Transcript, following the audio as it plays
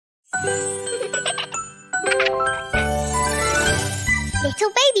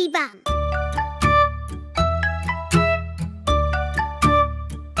LittleBabyBum.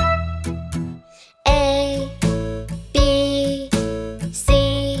 A, B, C,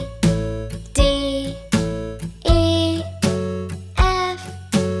 D, E, F,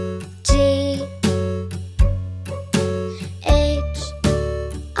 G, H,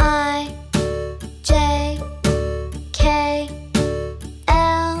 I, J, K,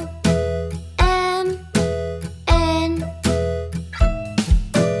 L, M, N,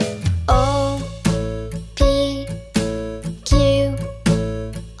 O, P, Q,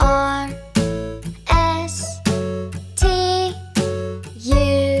 R, S, T,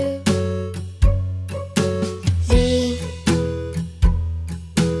 U, V,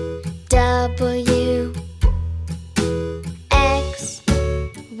 W, X,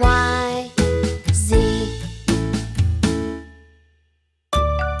 Y, Z.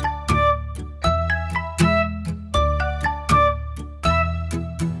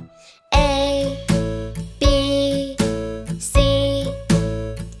 A, B, C,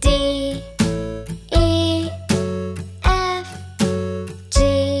 D, E, F, G,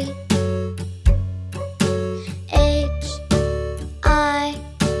 H, I,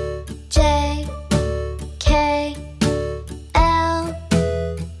 J, K, L,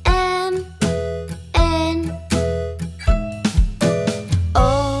 M, N,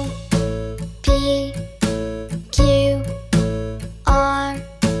 O, P, Q, R,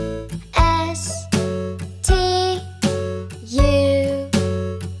 S, T, U,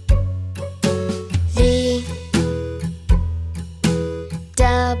 V,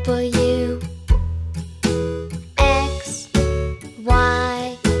 W, X,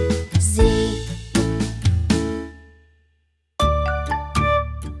 Y, Z.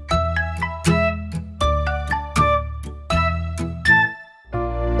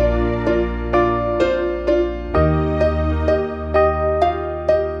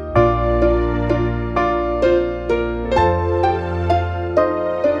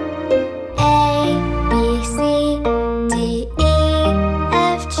 A, B, C, D, E,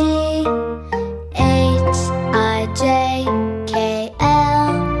 F, G,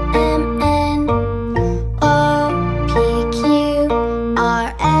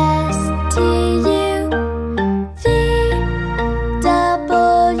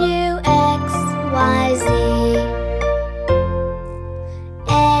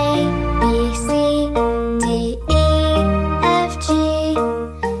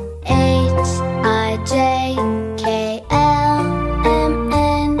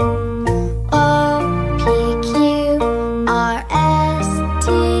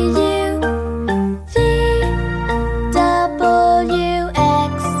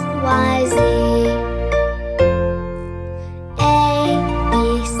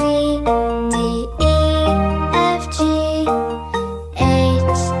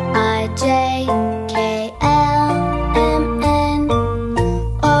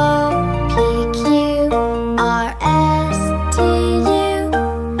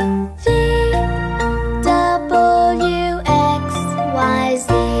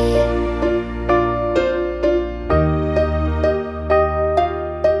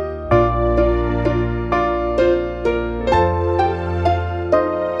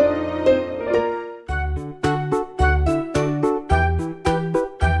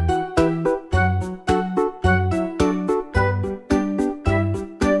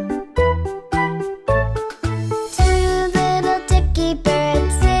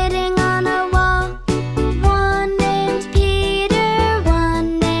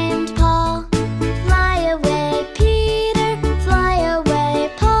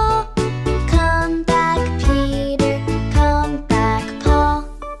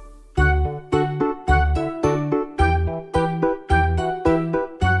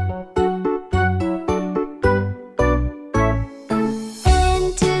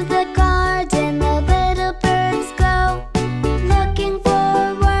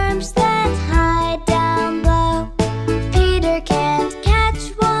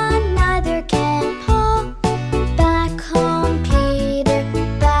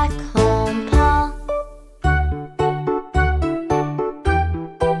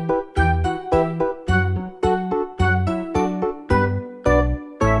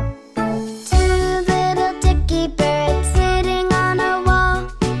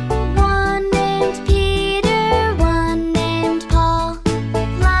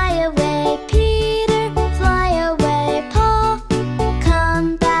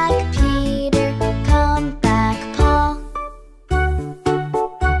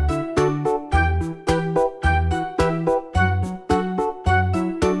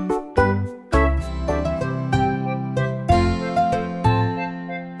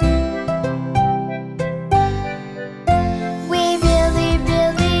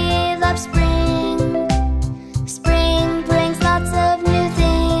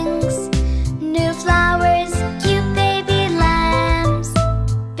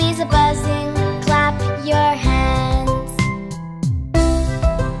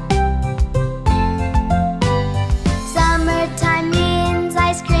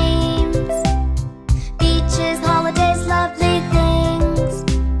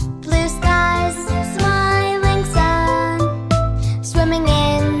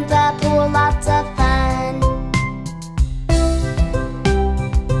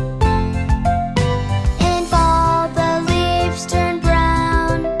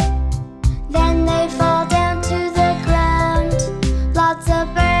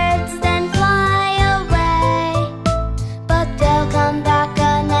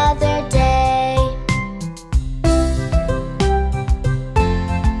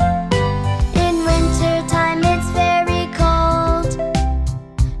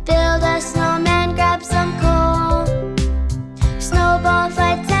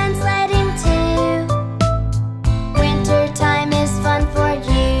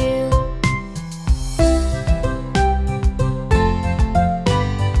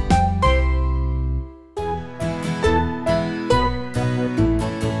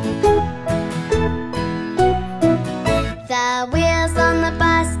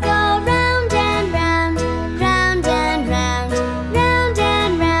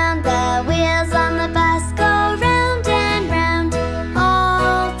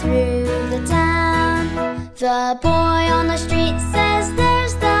 The boy on the street says,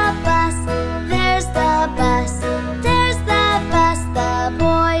 "There's the bus, there's the bus, there's the bus." The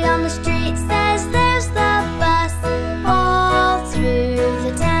boy on the street says, "There's the bus," all through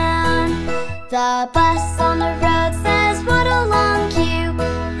the town. The bus on the road says, "What a long queue,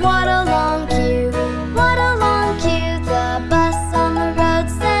 what a long queue, what a long queue." The bus on the road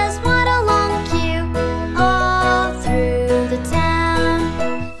says, "What a long queue," all through the town.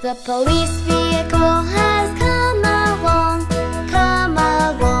 The police vehicle has come along, come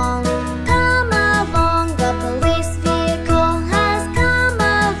along, come along. The police vehicle has come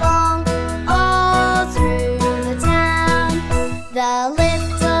along, all through the town. The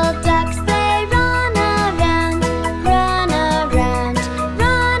little ducks, they run around, run around,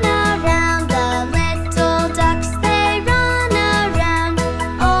 run around. The little ducks, they run around,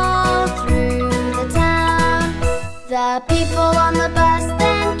 all through the town. The people on the bus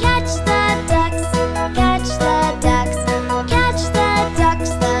then catch the ducks, catch the ducks, catch the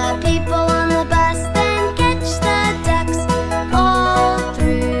ducks. The people on the bus then catch the ducks, all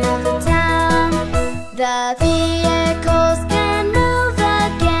through the town. The vehicles can move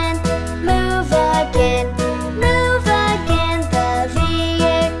again, move again, move again. The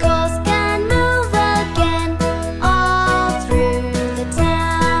vehicles can move again, all through the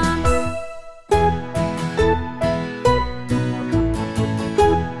town.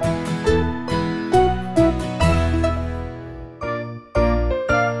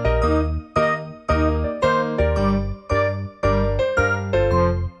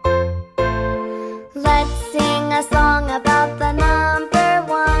 Let's sing a song about the number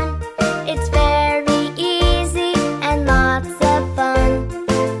one. It's very easy and lots of fun.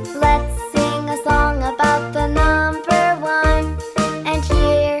 Let's sing a song about the number one. And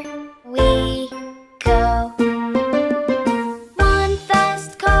here we go. One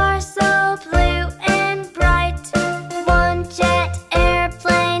fast car so blue and bright. One jet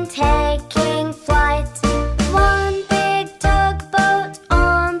airplane taking flight. One big tugboat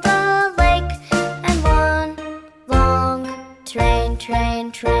on the lake. And one long train,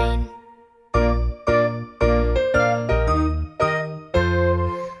 train, train.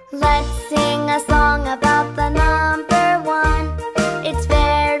 Let's sing a song about the number one. It's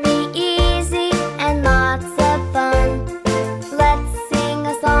very easy and lots of fun. Let's sing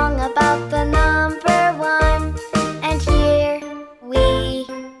a song about the number one. And here we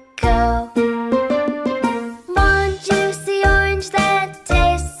go. One juicy orange that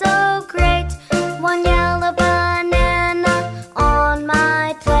tastes so great. One yellow banana on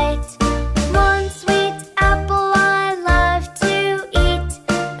my plate.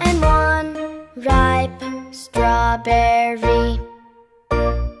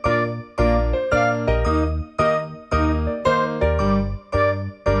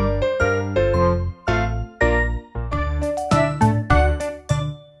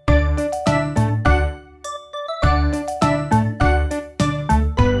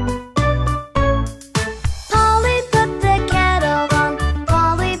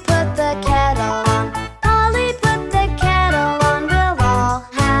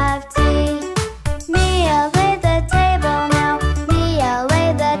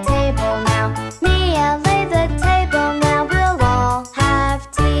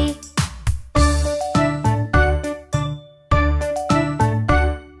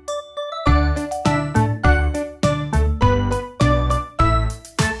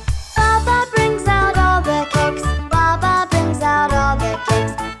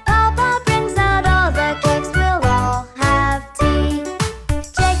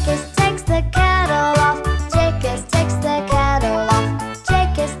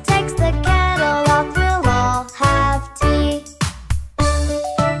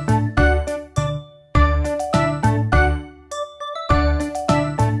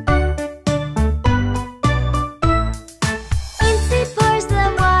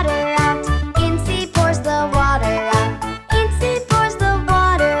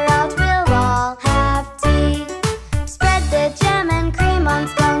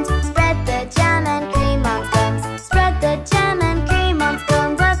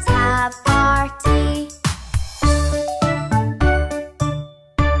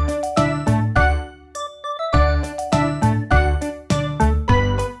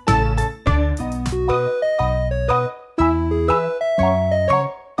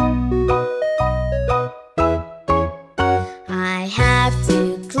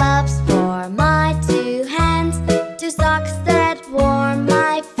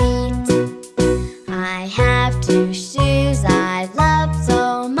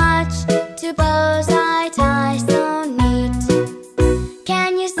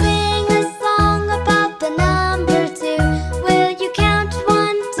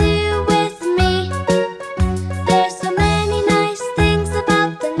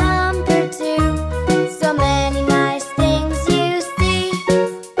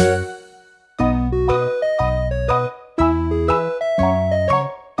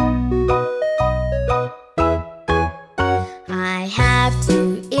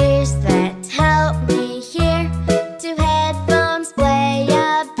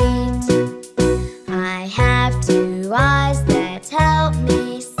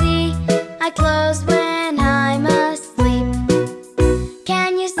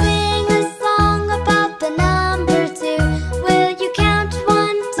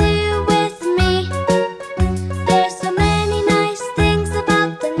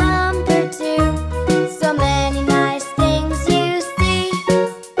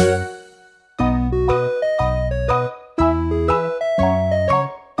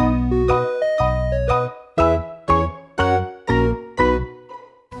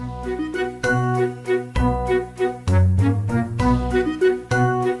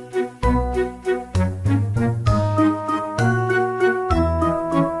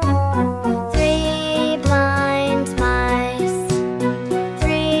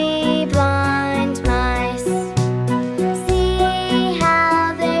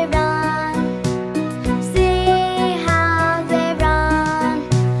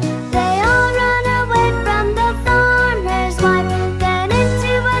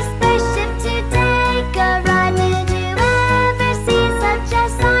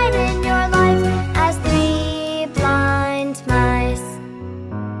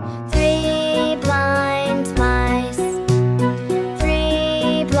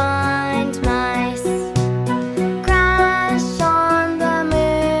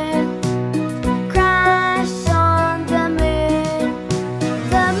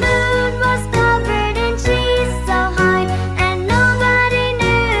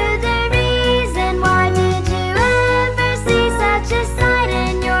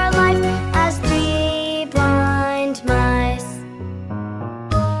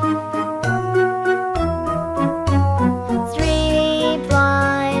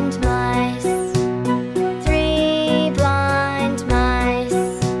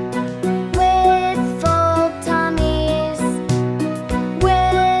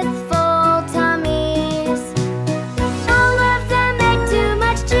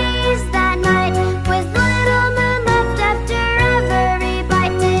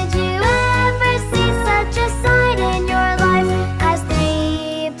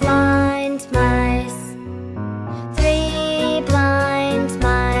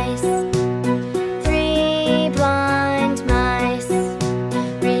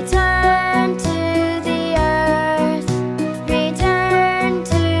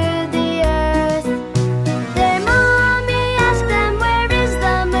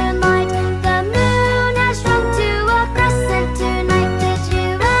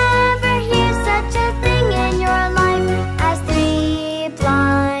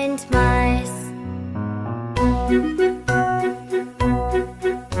 1,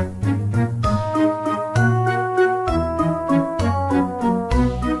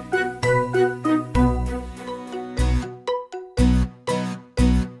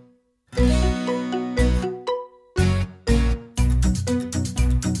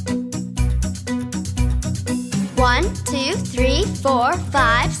 2, 3, 4,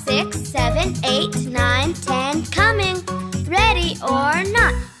 5, 6, 7, 8, 9, 10. Coming, ready or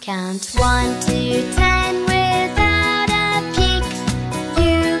not. Count 1 to 10 without a peek.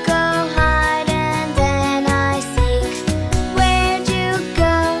 You go hide and then I seek. Where'd you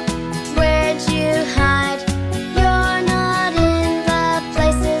go? Where'd you hide? You're not in the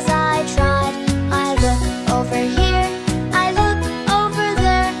places I tried. I look over here, I look over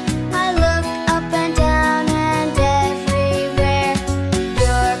there, I look up and down and everywhere.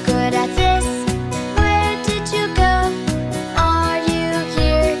 You're good at this. Where did you go? Are you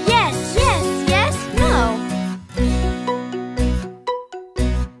here? Yes, yes, yes, no.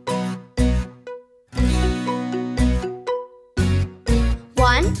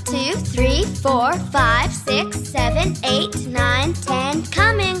 1, 2, 3, 4, 5, 6, 7, 8, 9, 10.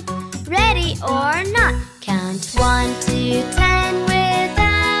 Coming, ready or not. Count 1 to 10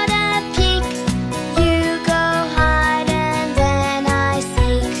 without a peek. You go hide and then I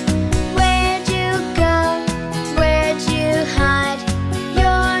seek. Where'd you go? Where'd you hide?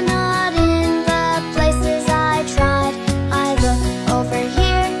 You're not in the places I tried. I look over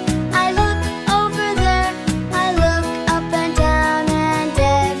here, I look over there, I look up and down and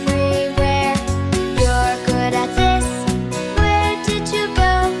everywhere. You're good at this. Where did you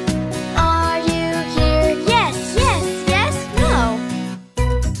go? Are you here? Yes, yes, yes, no.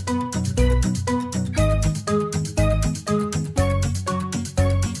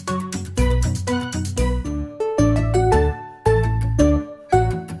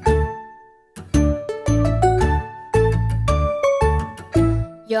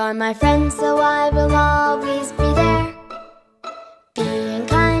 'You're my friend, so I will always be there. Being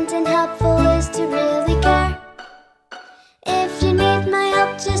kind and helpful is to really care. If you need my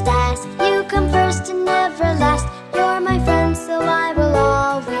help, just ask. You come first and never last. You're my friend, so I will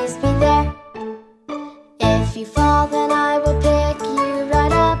always be there. If you fall, then I will pick you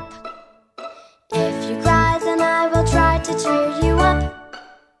right up. If you cry, then I will try to cheer you up.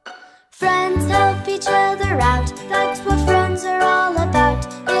 Friends help each other out. That's what friends are all about.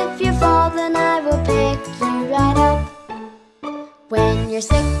 If you fall, then I will pick you right up. When you're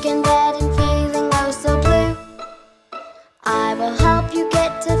sick in bed and feeling oh so blue, I will help you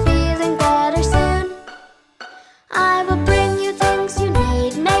get to feeling better soon. I will bring you things you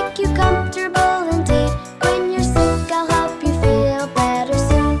need, make you comfortable indeed. When you're sick, I'll help you feel better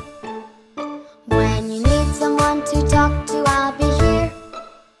soon. When you need someone to talk to, I'll be here.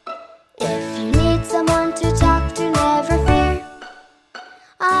 If you need someone to talk to, never fear.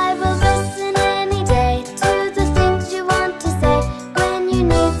 I will listen any day to the things you want to say. When you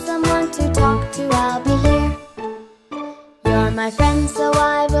need someone to talk to, I'll be here. You're my friend, so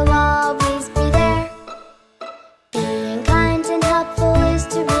I will always be there. Being kind and helpful is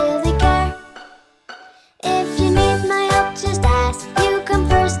to really care. If you need my help, just ask. You come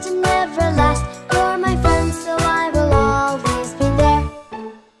first and never last. You're my friend, so I will always be there.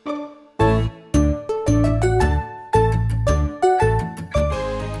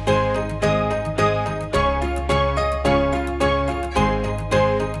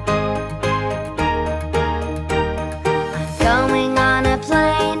 I'm going on a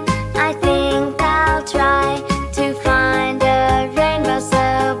plane. I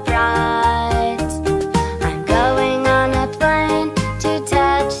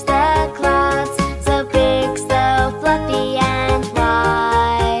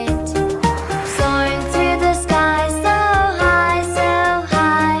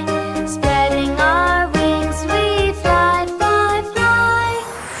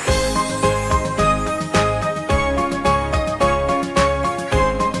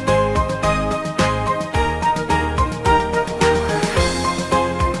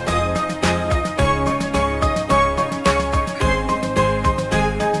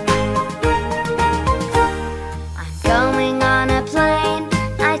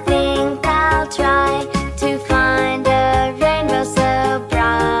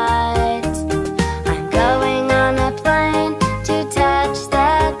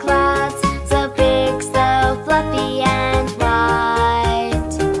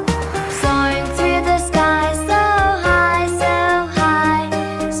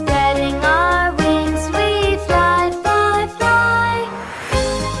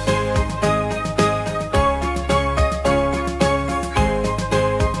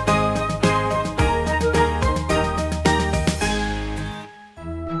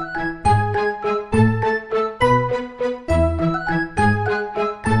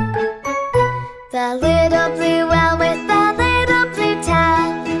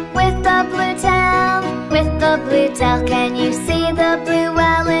tell? Can you see the blue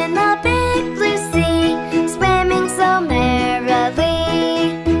whale in the big blue sea, swimming so merrily?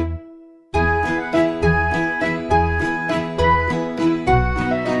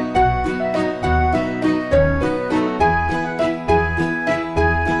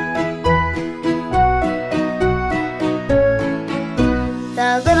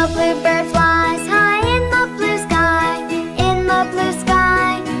 The little bluebird flies high in the blue sky, in the blue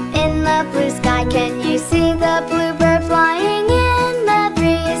sky, in the blue sky. Can you see the bluebird flying in the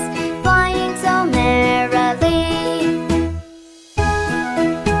breeze, flying so merrily?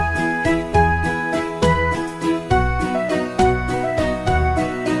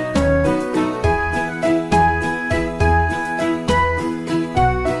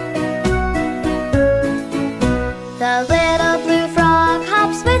 The little blue frog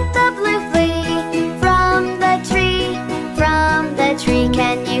hops with the blue flea from the tree, from the tree.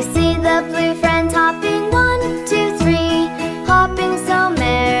 Can you see the blue friends hopping 1, 2, 3, hopping so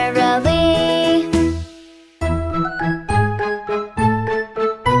merrily?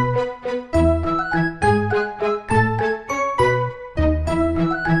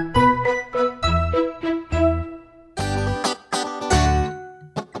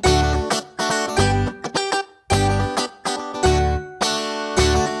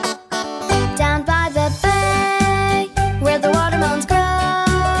 Down by the bay, where the watermelons grow,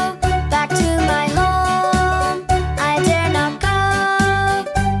 back to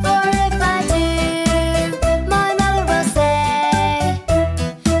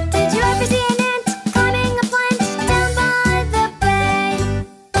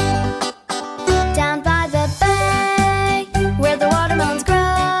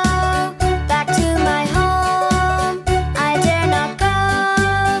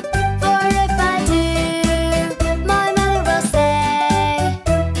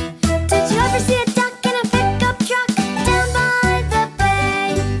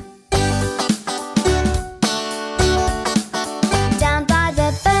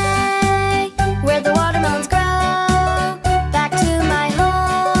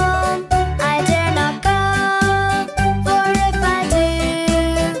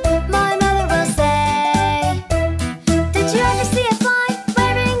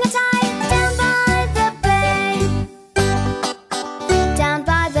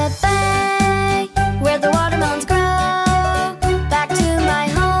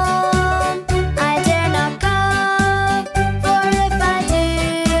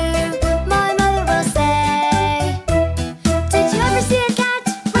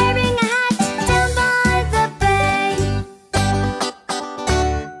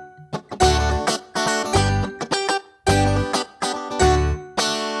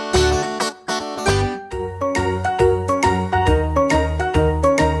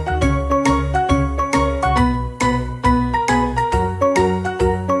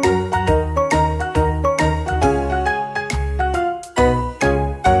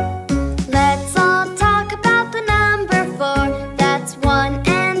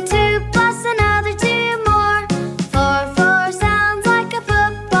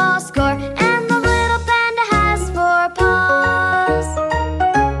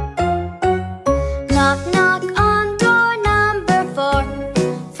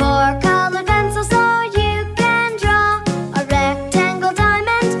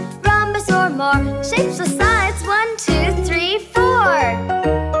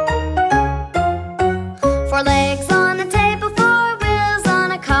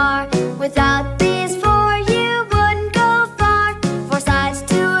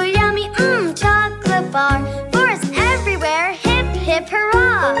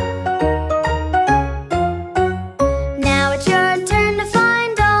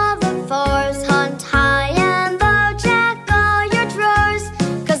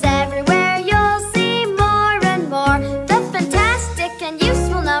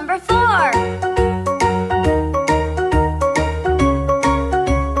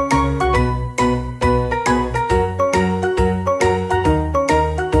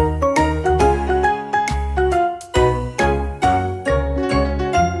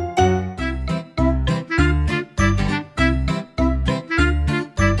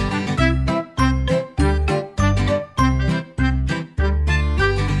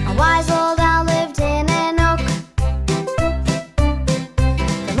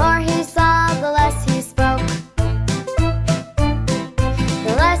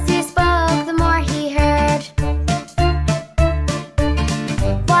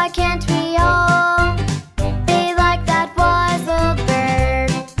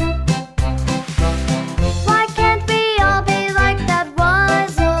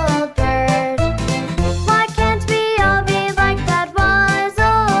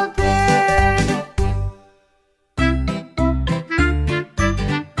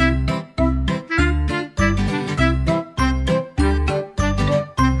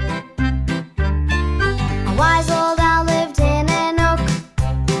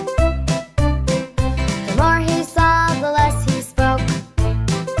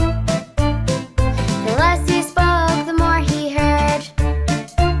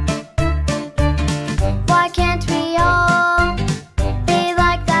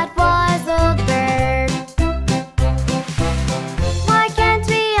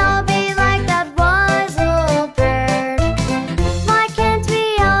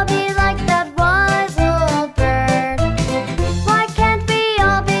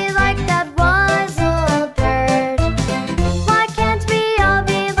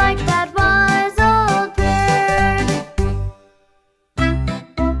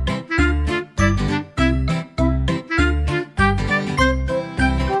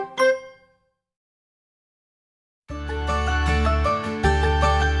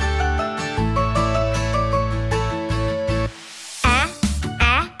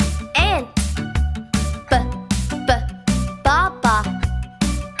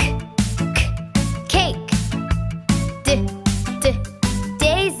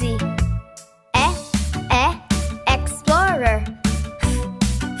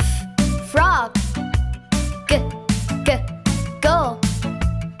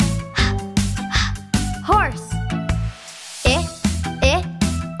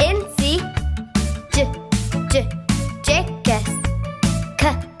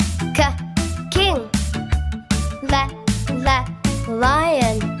king.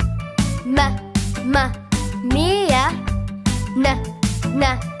 Lion. Mia.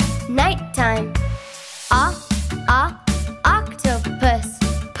 Nighttime. Octopus.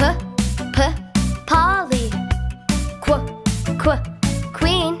 Polly.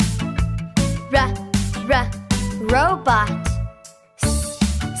 Queen. Robot.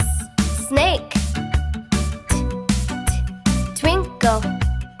 Snake. Twinkle.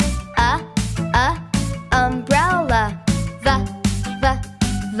 Umbrella.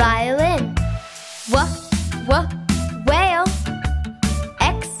 Violin. Whale.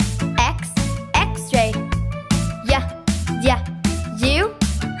 X-ray.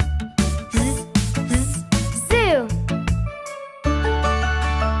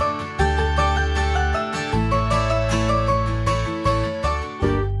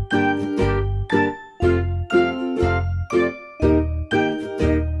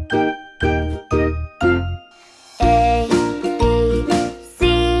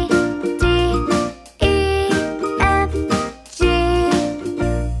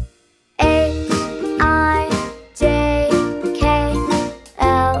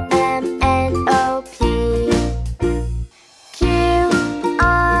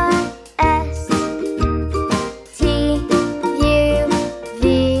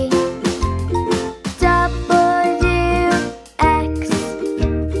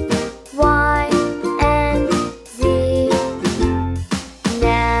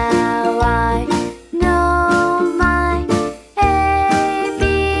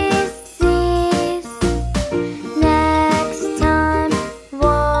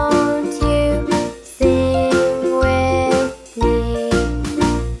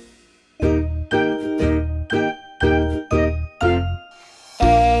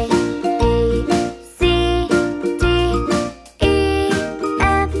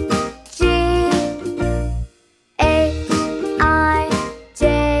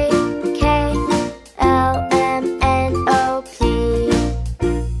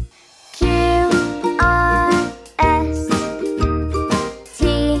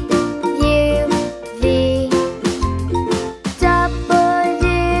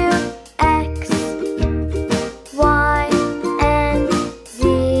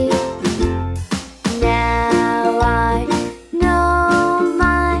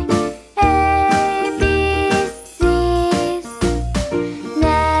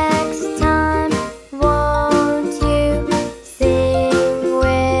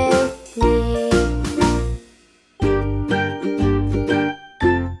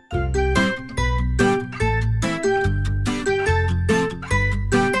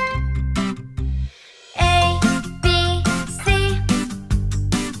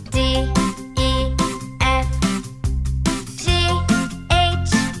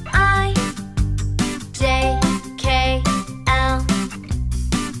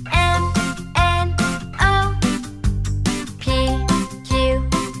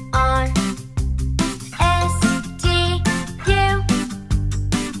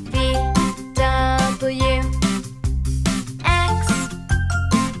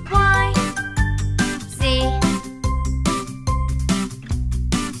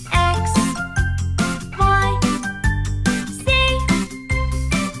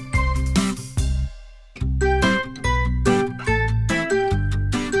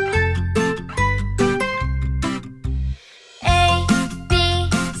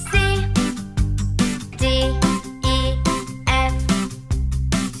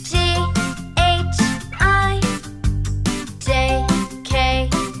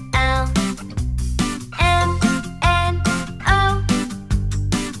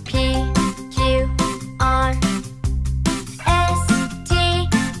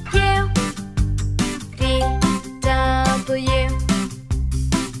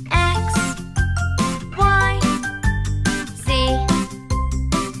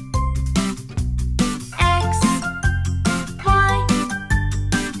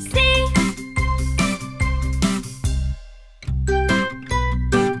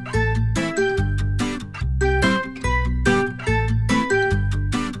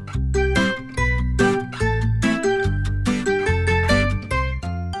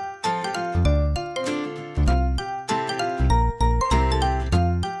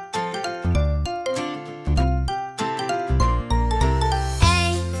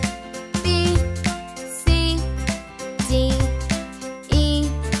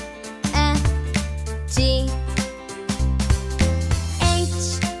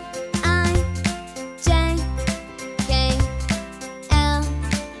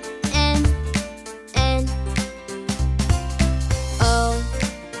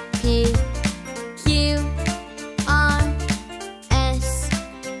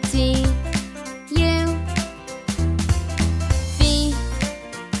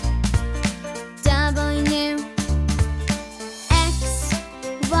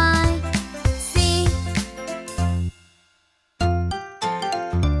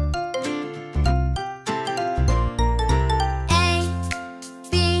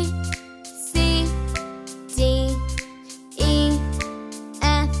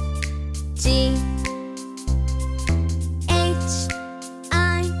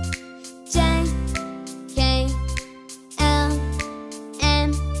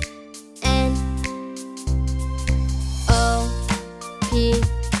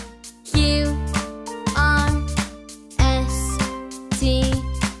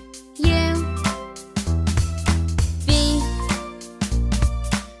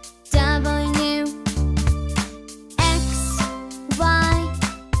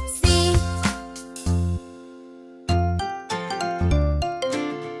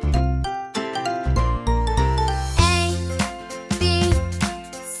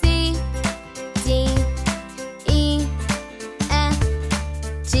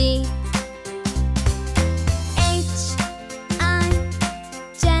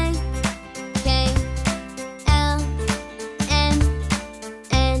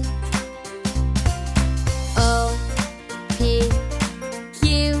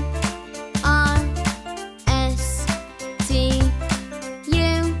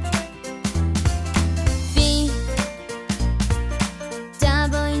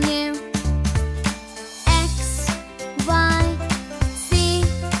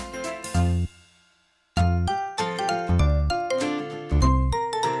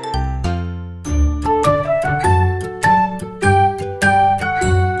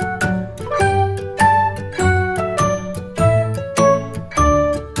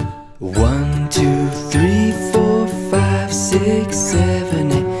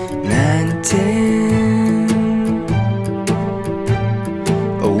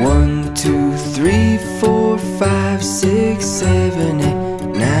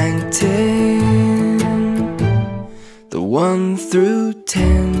 through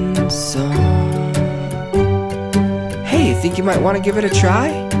 10 song. Hey, you think you might want to give it a try?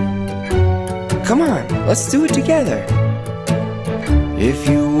 Come on, let's do it together. If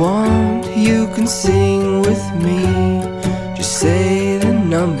you want, you can sing with me. Just say the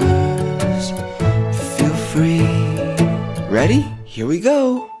numbers, feel free. Ready? Here we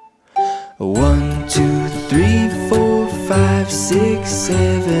go. 1, 2, 3, 4, 5, 6,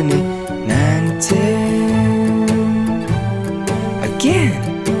 7, 8, 9, 10. Again.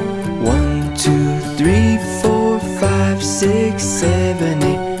 1, 2, 3, 4, 5, 6, 7,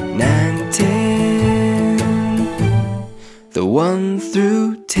 8, 9, 10. The 1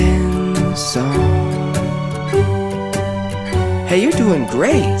 through 10 song. Hey, you're doing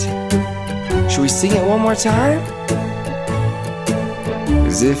great. Should we sing it one more time?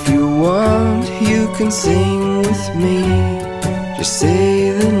 'Cause if you want, you can sing with me. Just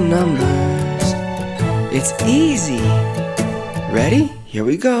say the numbers. It's easy. Ready? Here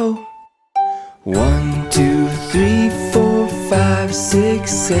we go. 1, 2, 3, 4, 5,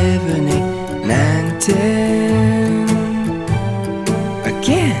 6, 7, 8, 9, 10.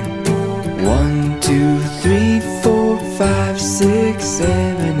 Again. 1, 2, 3, 4, 5, 6,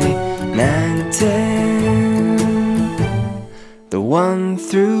 7, 8, 9, 10. The 1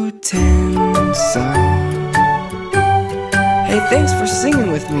 through 10 song. Hey, thanks for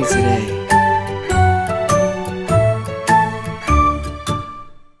singing with me today.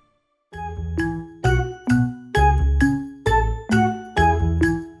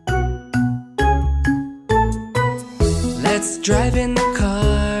 Let's drive in the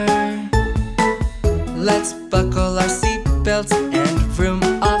car. Let's buckle our seatbelts and vroom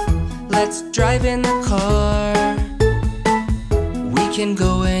off. Let's drive in the car. We can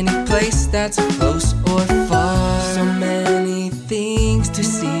go any place that's close or far. So many things to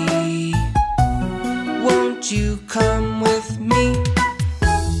see. Won't you come with me?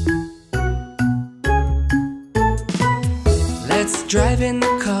 Let's drive in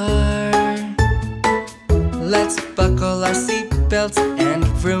the car. Let's buckle our seatbelts and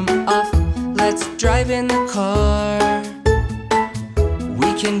vroom off. Let's drive in the car. We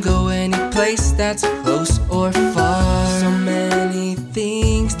can go any place that's close or far. So many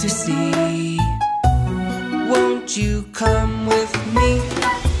things to see. Won't you come with me?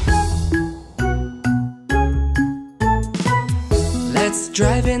 Let's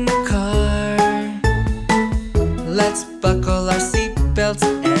drive in the car. Let's buckle our seatbelts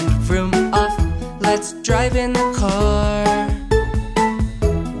and vroom off. Let's drive in the car.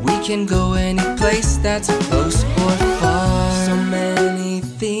 We can go any place that's close or far. So many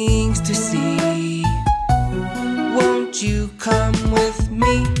things to see. Won't you come with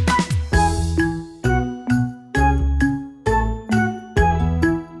me?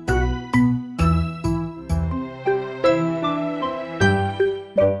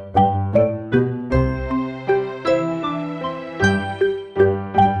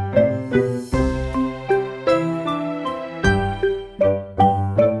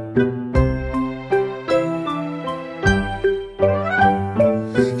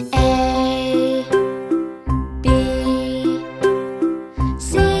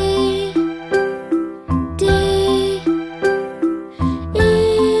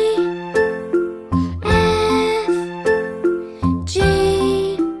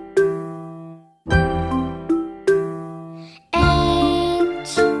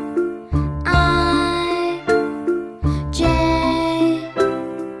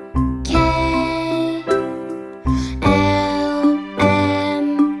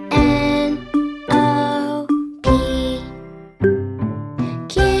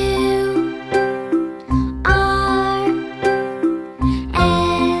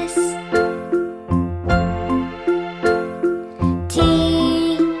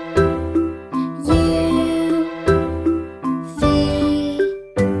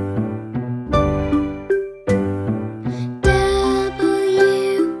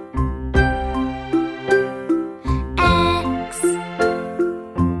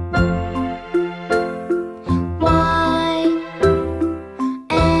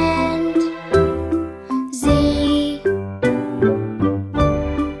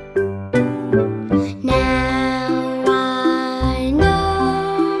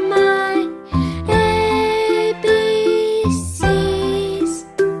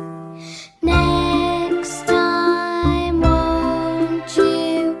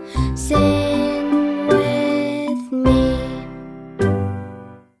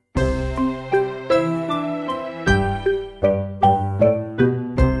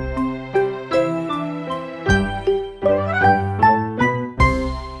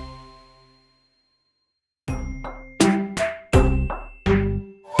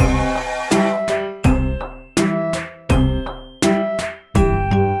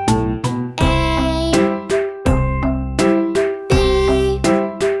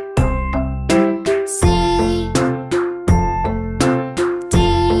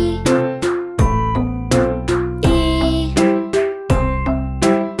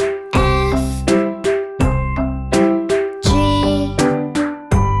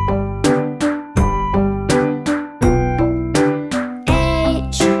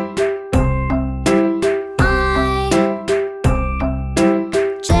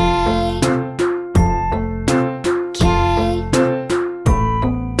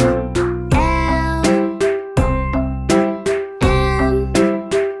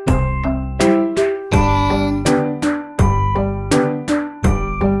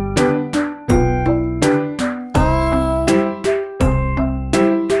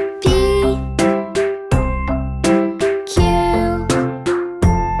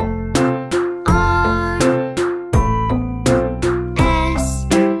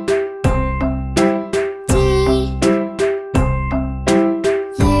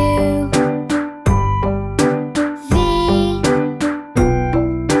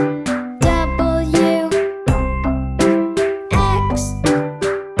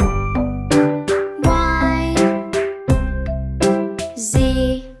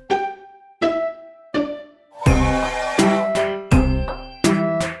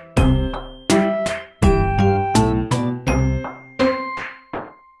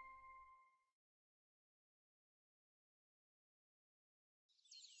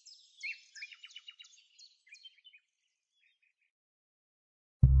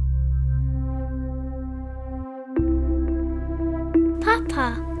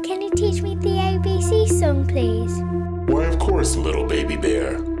 can you teach me the ABC song, please? Why, of course, little baby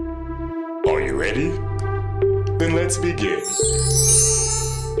bear. Are you ready? Then let's begin.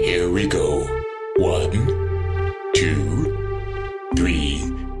 Here we go. 1, 2,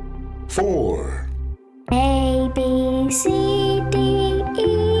 3, 4. A, B, C, D,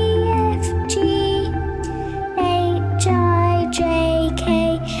 E, F, G, H, I, J,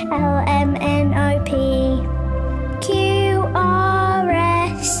 K, L, M, N, O, P, Q, R,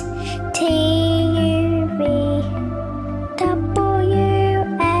 S, T, U, V, W,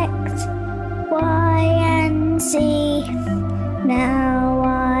 X, Y, and Z. Now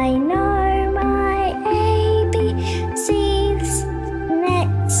I know my ABCs.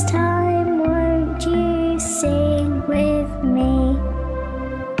 Next time, won't you sing with me?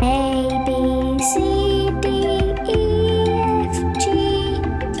 A, B, C, D, E, F, G,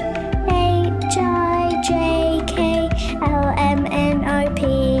 H, I, J, K, L, M, N, O, P,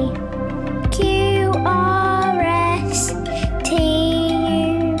 Q, R, S, T,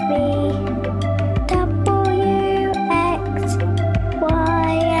 U, V, W, X,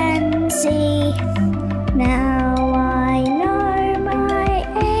 Y, and Z. Now I know my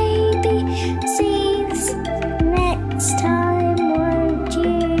ABCs. Next time, won't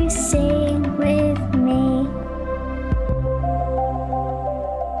you sing with me?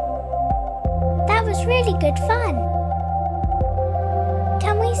 That was really good fun.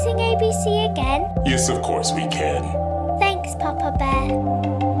 Can we sing ABC again? Yes, of course we can. Thanks, Papa Bear.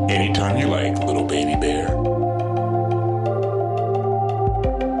 Anytime you like, little baby bear.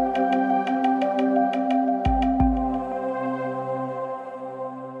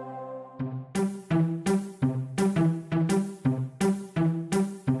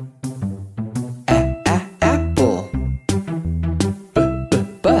 Apple.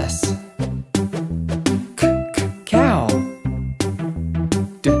 Bus. Cow.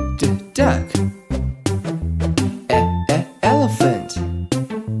 Duck. Elephant.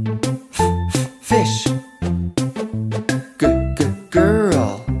 Fish.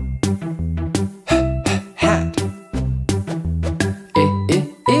 Girl. Hat.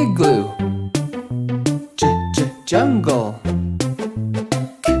 Igloo. Jungle.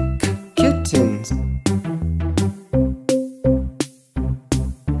 Kittens.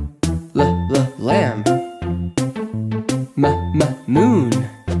 Lamb. Moon.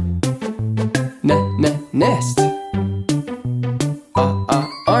 Nest.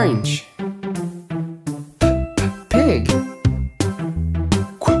 Orange. Pig.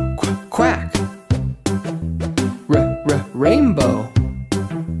 Quack. Rainbow.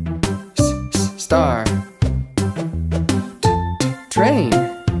 Star. Train.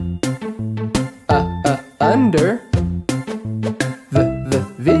 Under the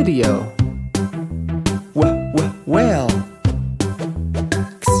video. Whale.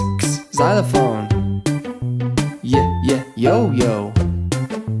 Xylophone. Yo-yo.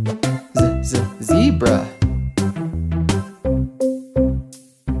 Zebra.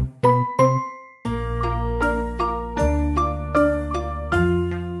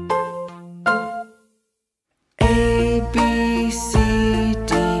 A, B, C,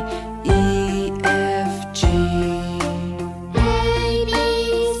 D, E, F, G. A, B,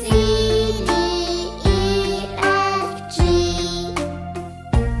 C, D, E, F, G.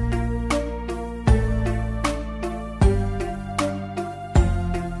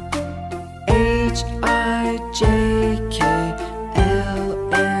 H, I, J, K,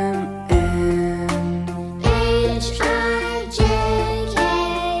 L, M, N. H, I, J, K,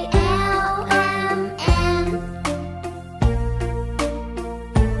 L, M, N.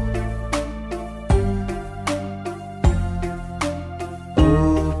 O,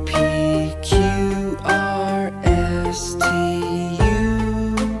 P, Q, R, S, T, U.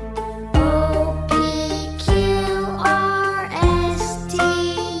 O, P, Q, R, S, T,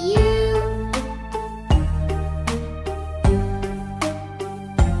 U.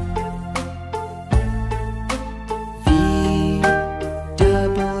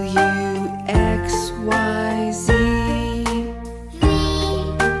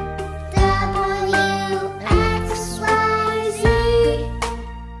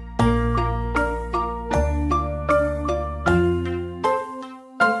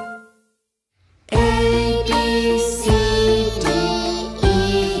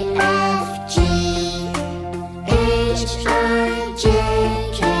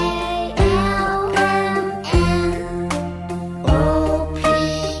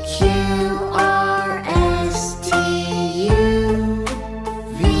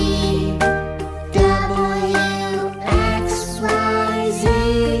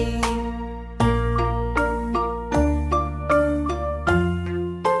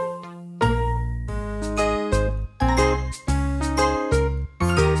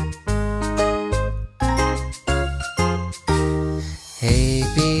 A,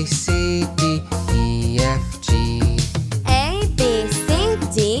 B, C, D, E, F, G. A, B, C,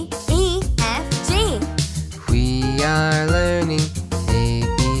 D, E, F, G. We are learning A,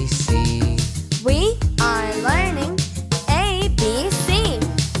 B, C. We are learning A, B, C.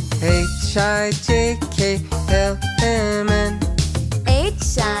 H, I, J, K, L, M, N.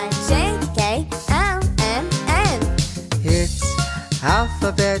 H, I, J, K, L, M, N. It's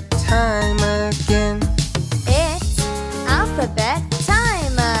alphabet time again. It's alphabet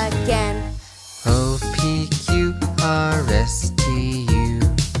time again. O, P, Q, R, S, T, U.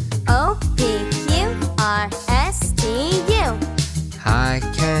 O, P, Q, R, S, T, U. I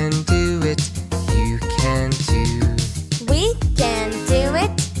can do it, you can too. We can do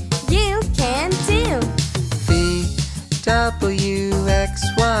it, you can do. V, W, X,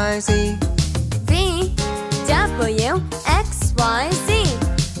 Y, Z. V, W, X, Y, Z.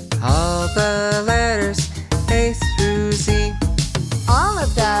 All the letters A through Z. All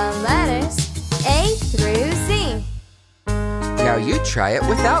of the letters A through Z. Now you try it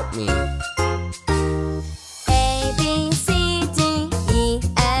without me. A, B, C, D, E,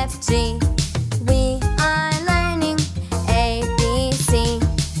 F, G. We are learning A, B, C.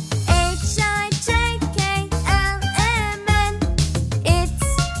 H, I, J, K, L, M, N. It's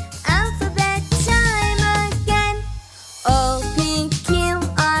alphabet time again. O, P, Q,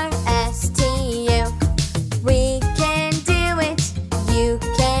 R, S, T, U. We can do it, you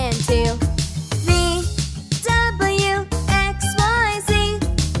can too. V, W, X, Y, Z.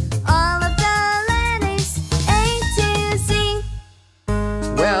 All of the letters A to Z.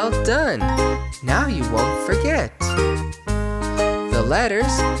 Well done. Now you won't forget the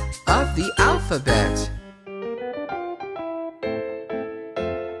letters of the alphabet.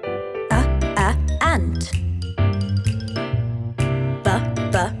 Ant.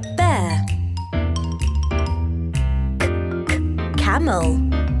 Bear. Camel.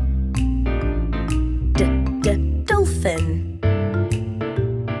 Dolphin.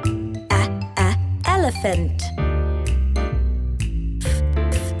 Elephant.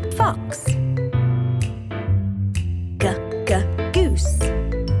 Fox. Goose.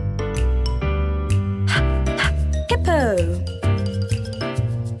 Hippo.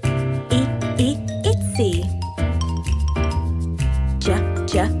 Itsy.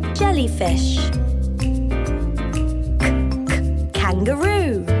 Jellyfish.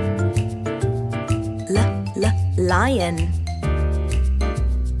 Kangaroo. Lion.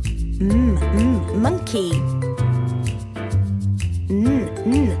 Monkey.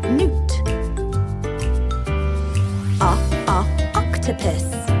 Newt. Octopus.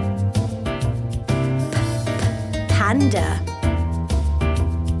 Panda.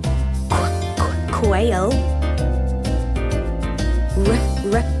 Quail.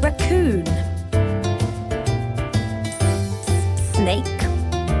 Raccoon. Snake.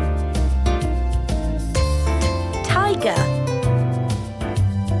 Tiger.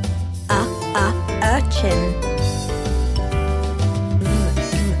 Urchin.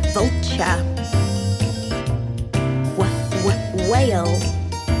 Vulture. Whale.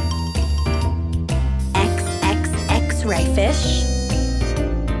 X-ray fish.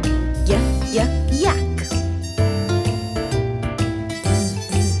 Yak.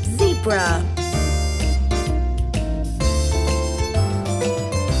 Zebra.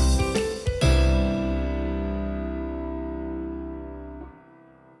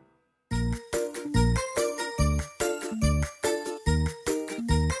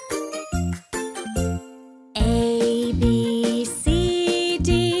 A, B, C,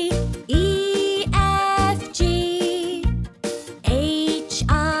 D, E, F, G. H,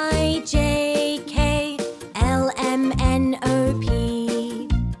 I, J, K, L, M, N, O, P,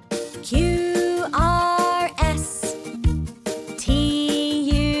 Q,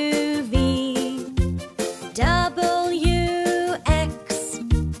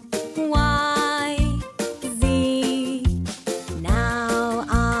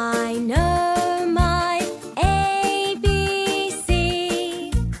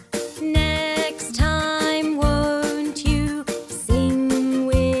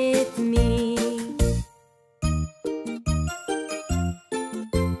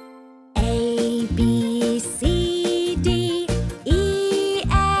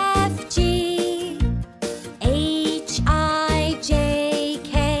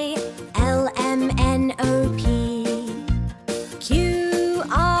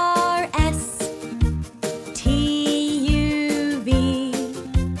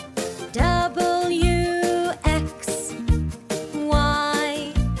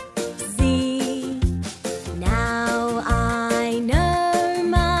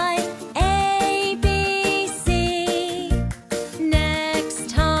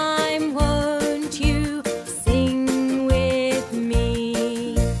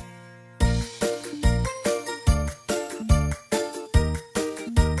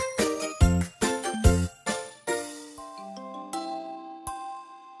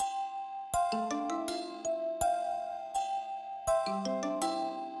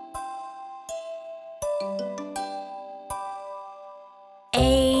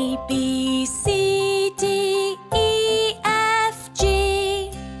 B, C, D, E, F,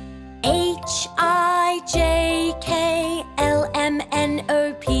 G, H, I, J, K, L, M, N,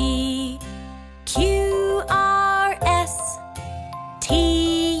 O, P, Q, R, S, T,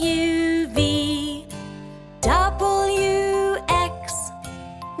 U, V, W, X,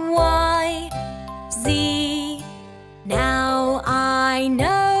 Y, Z. Now I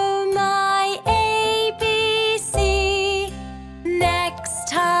know my ABC. Next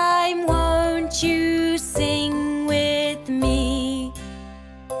time, won't you sing with me?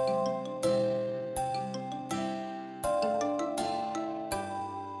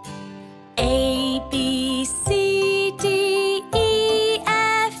 A, B, C, D, E,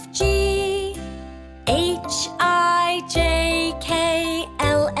 F, G, H, I, J, K,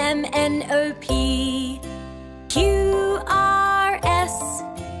 L, M, N, O, P, Q, R, S,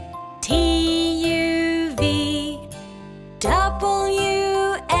 T, U, V,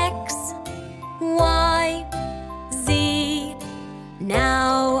 W, X, Y, Z.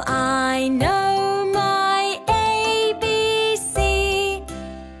 Now I know my ABC.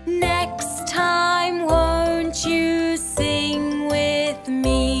 Next time, won't you sing with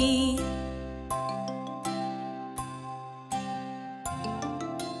me?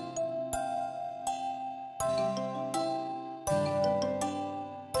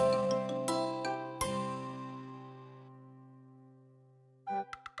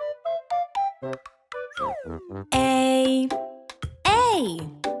 A,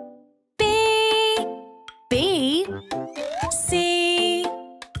 B, B, C,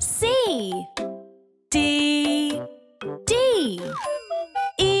 C, D, D,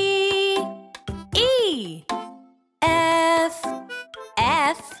 E, E, F,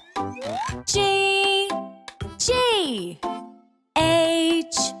 F, G, G,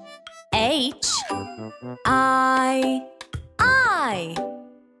 H, H, I,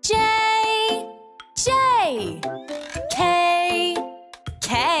 J, J, K,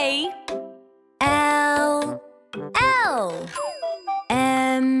 K, L, L,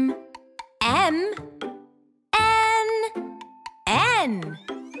 M, M, N, N,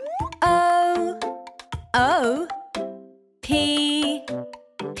 O, O, P,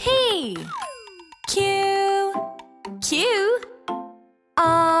 P, Q, Q,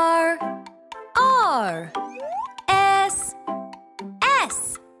 R, R, S,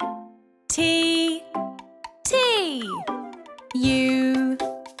 S, T, T, U,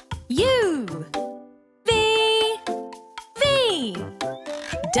 U, V, V,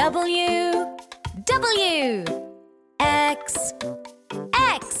 W, W, X,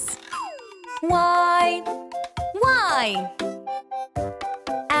 X, Y, Y,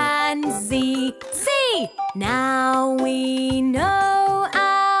 and Z, Z. Now we know